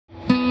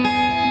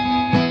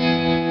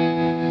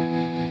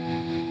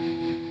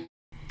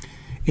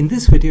In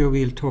this video,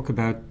 we'll talk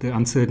about the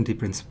uncertainty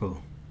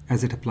principle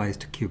as it applies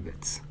to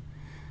qubits.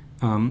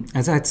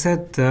 As I had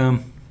said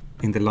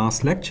in the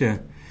last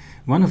lecture,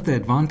 one of the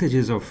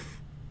advantages of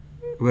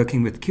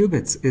working with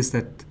qubits is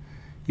that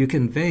you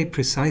can very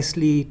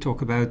precisely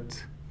talk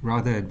about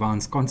rather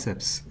advanced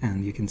concepts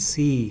and you can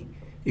see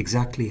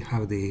exactly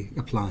how they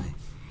apply.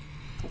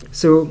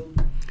 So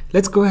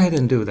let's go ahead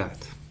and do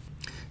that.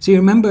 So you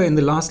remember in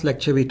the last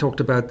lecture we talked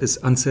about this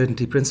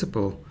uncertainty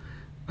principle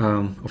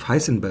of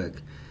Heisenberg,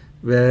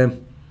 where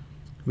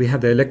we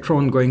had the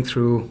electron going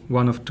through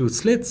one of two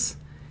slits,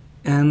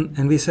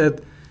 and we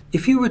said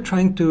if you were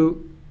trying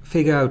to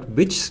figure out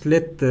which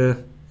slit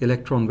the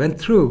electron went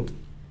through,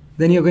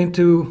 then you're going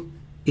to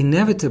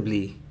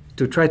inevitably,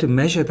 to try to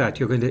measure that,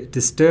 you're going to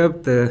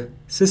disturb the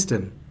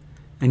system,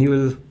 and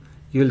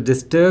you'll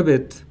disturb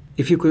it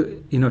if you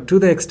could, to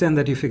the extent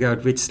that you figure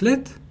out which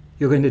slit,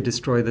 you're going to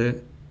destroy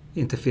the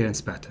interference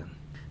pattern.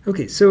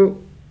 Okay,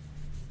 so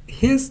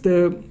here's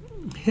the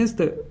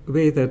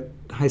way that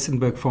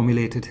Heisenberg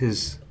formulated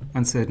his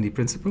uncertainty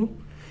principle.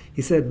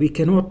 He said we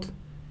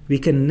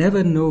can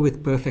never know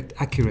with perfect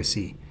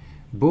accuracy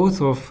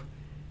both of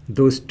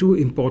those two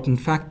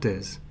important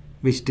factors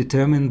which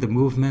determine the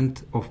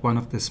movement of one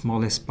of the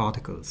smallest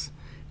particles,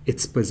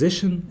 its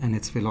position and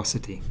its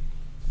velocity.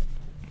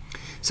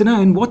 So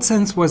now, in what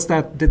sense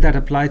did that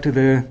apply to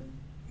the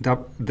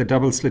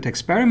double slit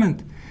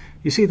experiment?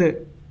 You see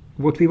that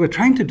what we were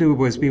trying to do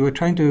was we were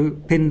trying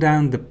to pin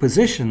down the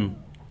position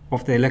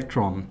of the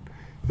electron,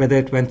 whether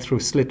it went through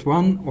slit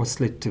 1 or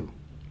slit 2.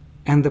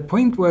 And the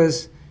point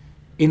was,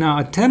 in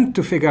our attempt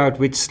to figure out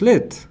which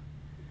slit,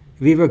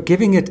 we were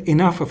giving it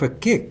enough of a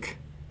kick.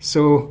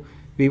 So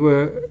we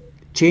were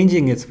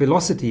changing its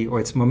velocity or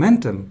its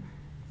momentum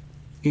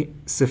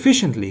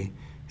sufficiently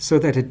so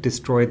that it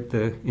destroyed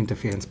the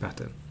interference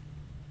pattern.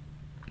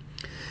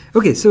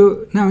 Okay,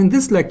 so now in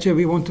this lecture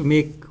we want to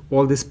make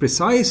all this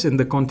precise in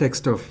the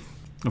context of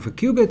a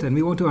qubit, and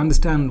we want to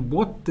understand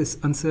what this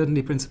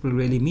uncertainty principle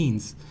really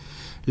means.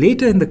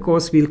 Later in the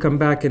course we'll come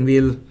back and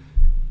we'll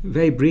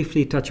very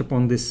briefly touch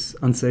upon this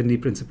uncertainty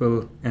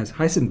principle as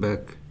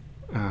Heisenberg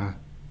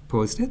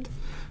posed it,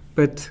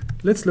 but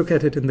let's look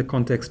at it in the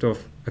context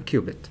of a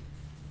qubit.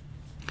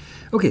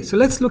 Okay, so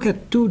let's look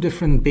at two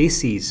different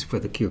bases for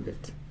the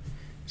qubit.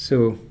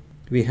 So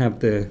we have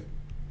the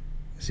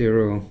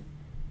 0,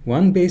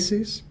 1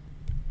 basis.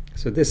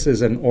 So this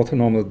is an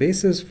orthonormal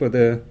basis for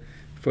the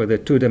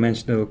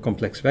two-dimensional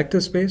complex vector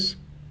space.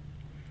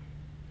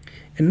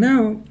 And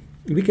now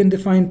we can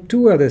define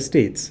two other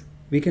states.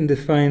 We can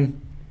define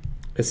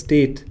a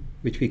state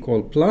which we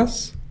call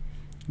plus,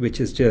 which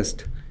is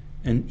just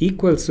an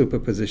equal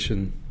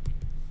superposition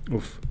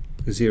of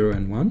 0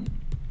 and 1.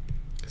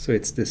 So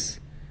it's this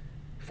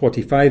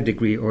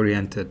 45-degree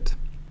oriented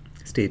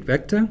state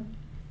vector.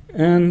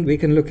 And we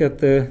can look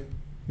at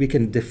we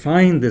can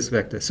define this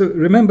vector. So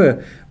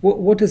remember,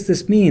 what does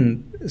this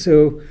mean?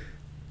 So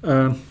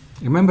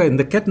remember, in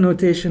the Ket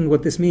notation,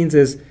 what this means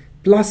is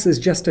plus is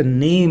just a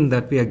name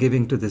that we are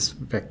giving to this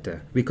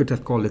vector. We could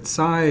have called it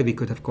psi, we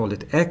could have called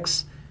it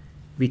x.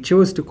 We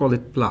chose to call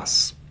it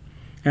plus.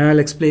 And I'll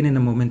explain in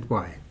a moment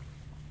why.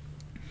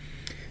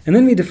 And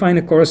then we define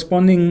a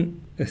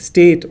corresponding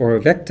state or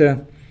a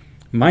vector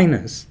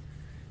minus,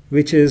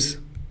 which is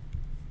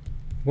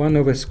 1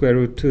 over square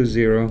root 2,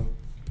 0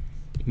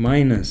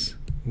 minus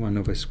 1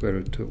 over square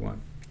root 2,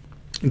 1.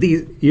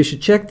 You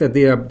should check that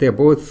they're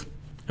both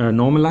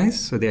normalized,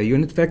 so they are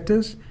unit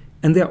vectors,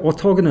 and they are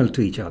orthogonal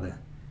to each other.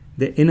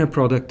 The inner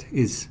product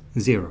is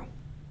 0.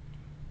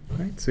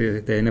 Right?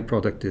 So the inner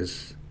product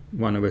is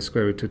 1 over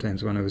square root 2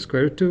 times 1 over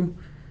square root 2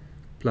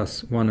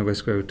 plus 1 over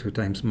square root 2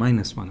 times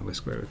minus 1 over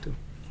square root 2.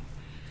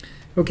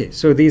 Okay,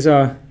 so these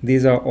are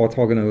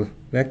orthogonal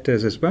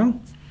vectors as well.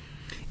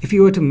 If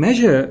you were to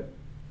measure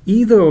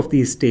either of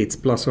these states,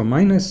 plus or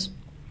minus,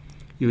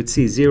 you would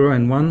see 0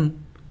 and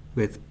 1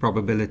 with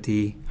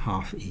probability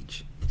half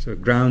each. So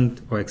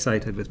ground or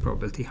excited with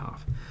probability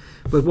half.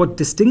 But what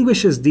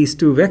distinguishes these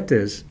two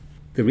vectors,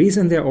 the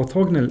reason they're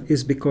orthogonal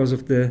is because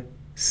of the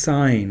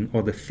sign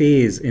or the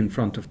phase in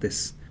front of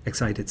this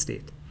excited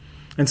state.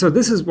 And so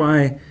this is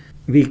why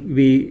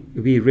we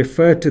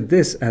refer to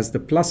this as the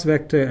plus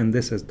vector and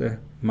this as the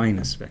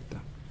minus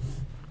vector.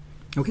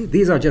 Okay,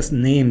 these are just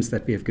names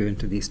that we have given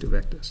to these two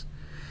vectors.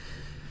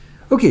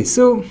 Okay,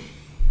 so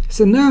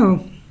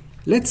now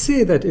let's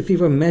say that if we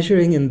were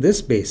measuring in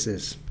this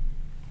basis,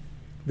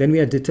 then we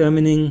are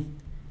determining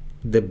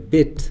the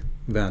bit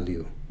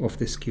value of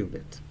this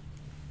qubit,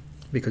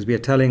 because we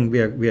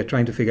are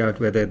trying to figure out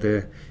whether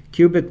the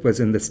qubit was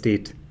in the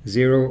state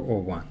 0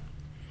 or 1.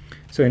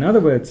 So in other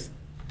words,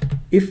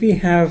 if we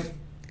have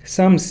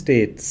some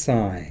state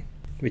psi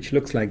which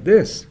looks like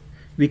this,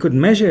 we could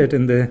measure it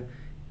in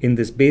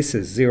this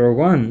basis 0,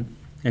 1,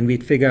 and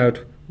we'd figure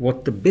out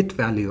what the bit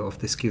value of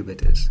this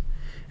qubit is.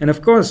 And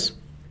of course,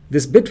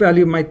 this bit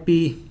value might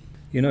be,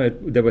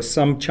 there was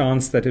some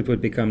chance that it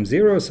would become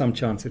 0, some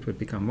chance it would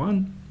become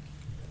 1.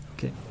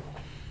 Okay.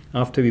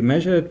 After we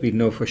measure it, we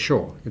know for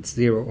sure it's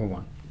 0 or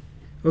 1.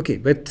 Okay,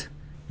 but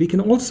We can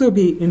also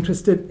be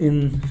interested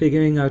in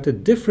figuring out a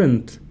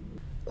different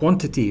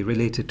quantity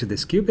related to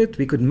this qubit.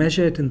 We could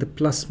measure it in the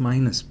plus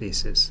minus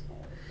spaces.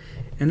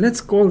 And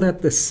let's call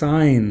that the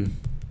sign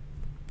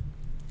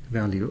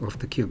value of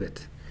the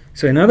qubit.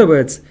 So in other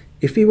words,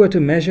 if we were to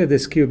measure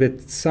this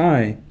qubit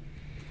psi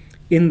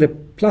in the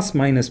plus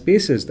minus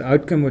spaces, the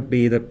outcome would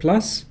be either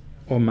plus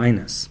or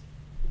minus.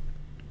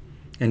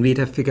 And we'd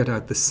have figured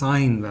out the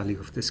sign value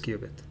of this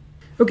qubit.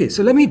 Okay,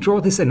 so let me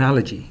draw this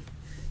analogy.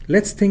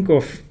 Let's think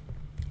of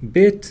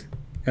bit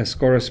as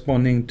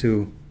corresponding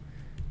to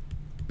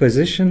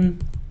position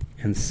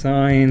and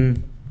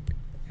sign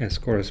as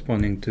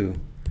corresponding to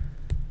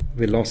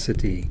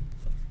velocity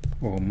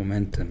or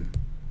momentum.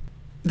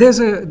 There's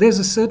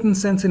a certain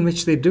sense in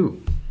which they do.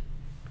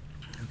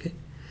 Okay?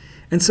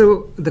 And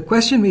so the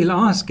question we'll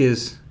ask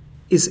is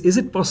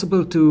it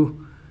possible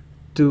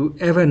to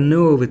ever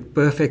know with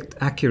perfect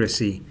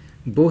accuracy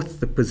both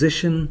the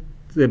position,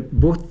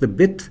 both the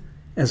bit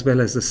as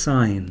well as the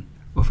sign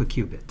of a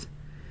qubit?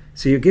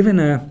 So you're given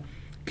a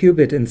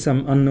qubit in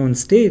some unknown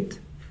state,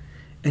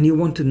 and you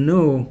want to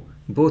know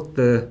both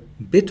the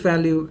bit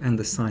value and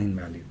the sign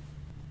value.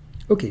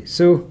 Okay,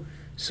 so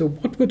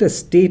what would a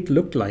state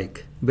look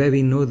like where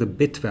we know the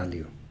bit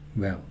value?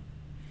 Well,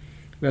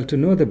 to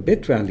know the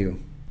bit value,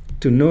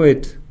 to know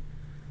it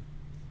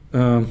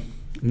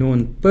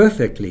known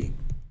perfectly,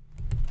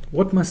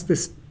 what must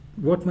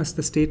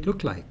the state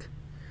look like?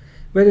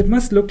 Well, it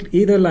must look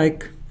either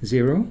like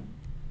 0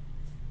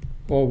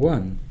 or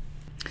 1.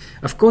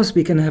 Of course,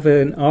 we can have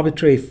an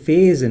arbitrary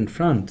phase in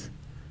front,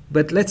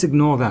 but let's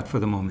ignore that for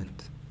the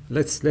moment.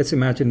 Let's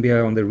imagine we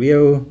are on the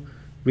real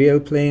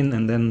plane,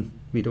 and then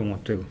we don't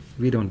want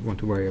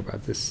to worry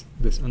about this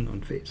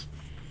unknown phase.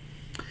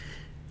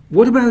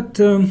 What about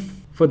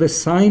for the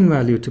sign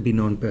value to be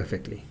known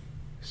perfectly?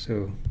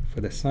 So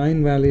for the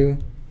sign value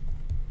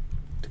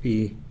to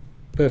be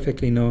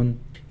perfectly known,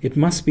 it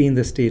must be in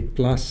the state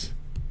plus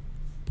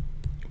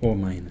or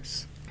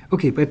minus.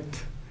 Okay,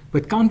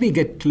 but can't we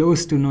get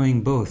close to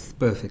knowing both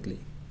perfectly?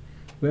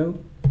 Well,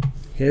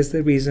 here's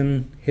the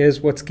reason,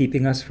 here's what's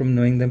keeping us from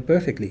knowing them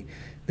perfectly.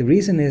 The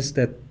reason is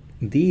that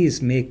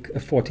these make a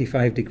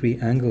 45-degree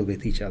angle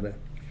with each other.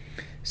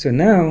 So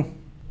now,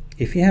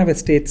 if you have a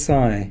state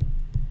psi,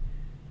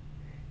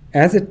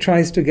 as it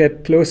tries to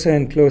get closer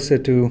and closer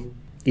to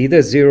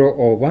either 0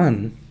 or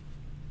 1,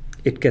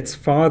 it gets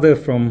farther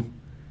from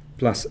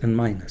plus and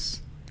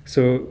minus.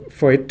 So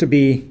for it to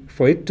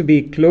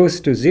be close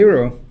to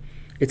 0,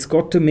 it's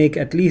got to make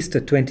at least a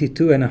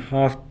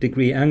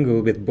 22.5-degree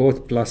angle with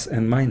both plus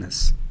and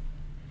minus.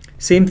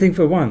 Same thing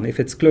for 1. If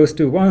it's close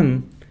to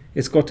 1,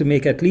 it's got to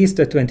make at least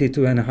a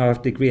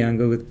 22.5-degree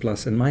angle with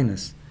plus and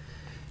minus.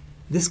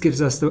 This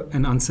gives us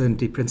an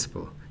uncertainty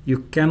principle.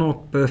 You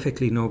cannot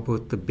perfectly know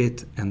both the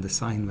bit and the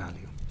sign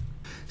value.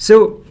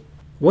 So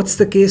what's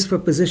the case for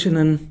position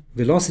and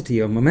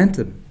velocity or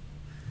momentum?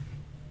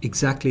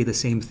 Exactly the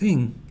same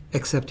thing,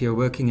 except you're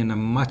working in a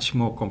much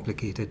more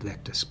complicated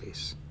vector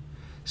space.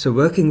 So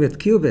working with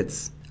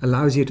qubits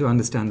allows you to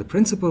understand the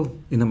principle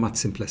in a much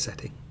simpler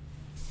setting.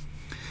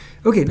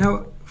 Okay,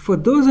 now for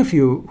those of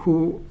you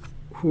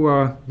who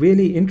are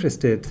really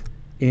interested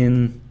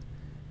in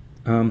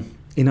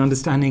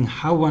understanding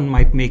how one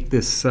might make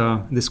this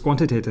this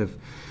quantitative,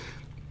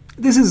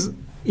 this is,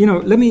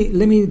 let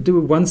me do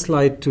one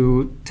slide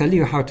to tell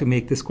you how to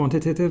make this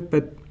quantitative,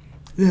 but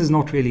this is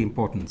not really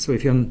important. So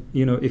if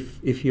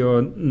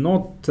you're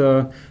not,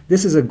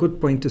 this is a good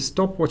point to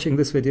stop watching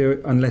this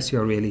video unless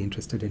you're really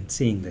interested in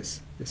seeing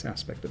this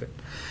aspect of it.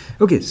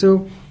 Okay,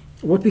 so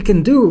what we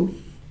can do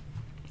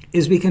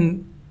is we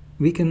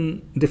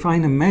can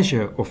define a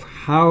measure of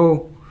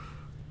how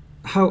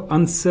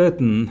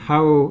uncertain,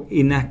 how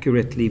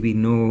inaccurately we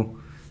know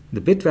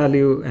the bit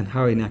value and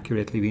how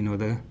inaccurately we know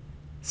the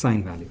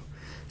sign value.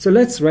 So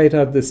let's write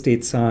out the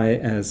state psi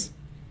as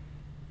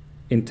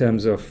in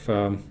terms of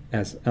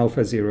as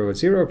alpha 0,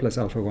 0 plus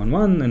alpha 1,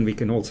 1, and we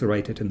can also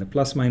write it in the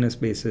plus minus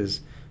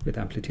basis with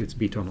amplitudes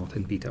beta 0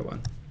 and beta 1.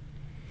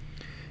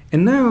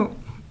 And now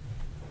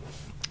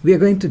we are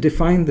going to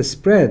define the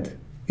spread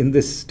in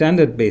this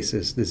standard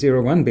basis, the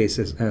 0, 1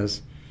 basis,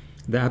 as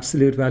the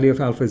absolute value of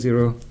alpha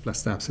 0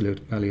 plus the absolute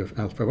value of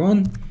alpha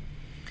 1.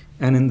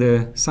 And in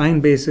the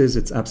sign basis,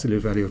 it's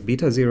absolute value of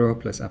beta 0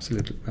 plus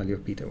absolute value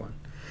of beta 1.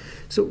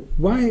 So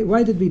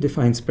why did we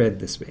define spread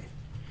this way?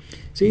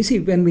 So you see,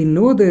 when we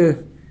know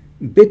the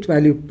bit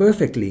value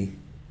perfectly,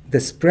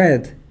 the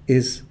spread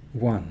is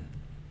 1.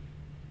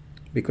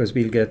 Because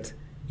we'll get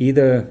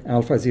either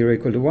alpha 0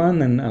 equal to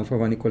 1 and alpha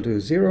 1 equal to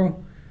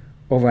 0,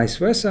 or vice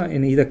versa.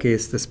 In either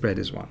case, the spread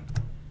is 1.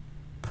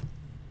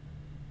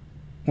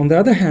 On the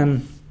other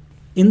hand,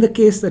 in the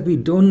case that we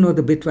don't know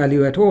the bit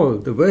value at all,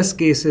 the worst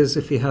case is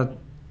if we have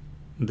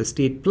the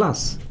state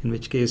plus, in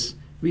which case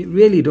we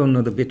really don't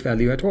know the bit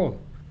value at all.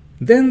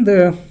 Then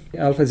the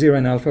alpha 0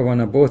 and alpha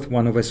 1 are both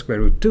 1 over square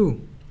root 2.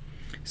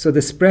 So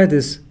the spread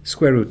is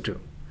square root 2.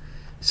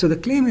 So the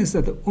claim is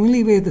that the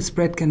only way the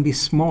spread can be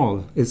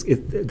small,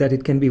 that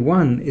it can be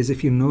 1, is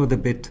if you know the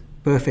bit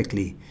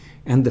perfectly.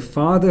 And the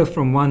farther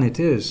from 1 it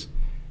is,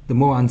 the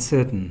more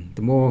uncertain,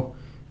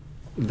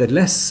 the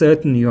less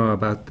certain you are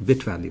about the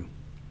bit value.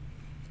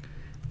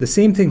 The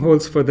same thing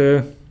holds for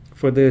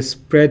the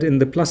spread in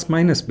the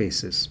plus-minus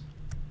basis.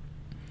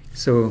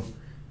 So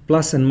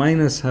plus and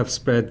minus have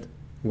spread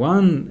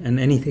 1, and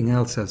anything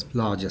else has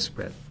larger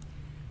spread.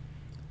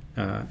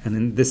 And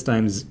in this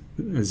time,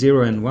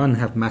 0 and 1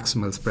 have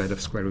maximal spread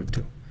of square root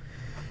 2.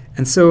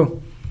 And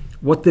so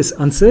what this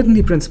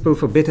uncertainty principle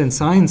for bit and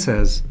sign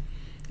says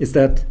is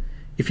that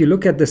if you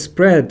look at the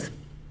spread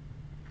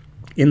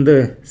in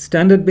the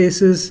standard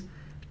basis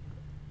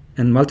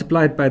and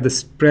multiply it by the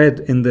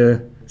spread in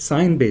the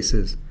sign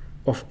basis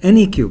of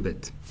any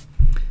qubit,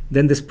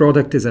 then this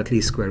product is at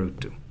least square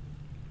root 2.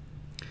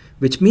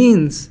 Which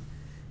means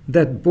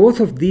that both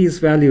of these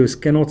values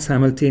cannot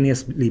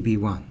simultaneously be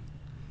 1.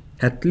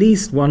 At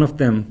least one of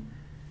them,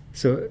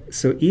 so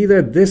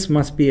either this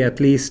must be at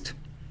least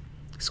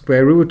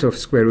square root of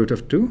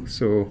 2,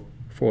 so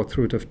 4th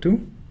root of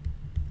 2,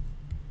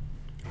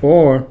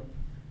 or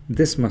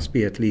this must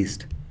be at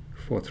least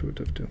 4th root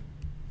of 2.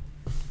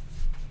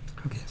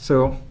 Okay,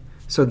 so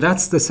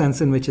that's the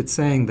sense in which it's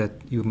saying that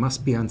you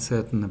must be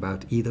uncertain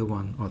about either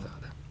one or the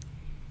other.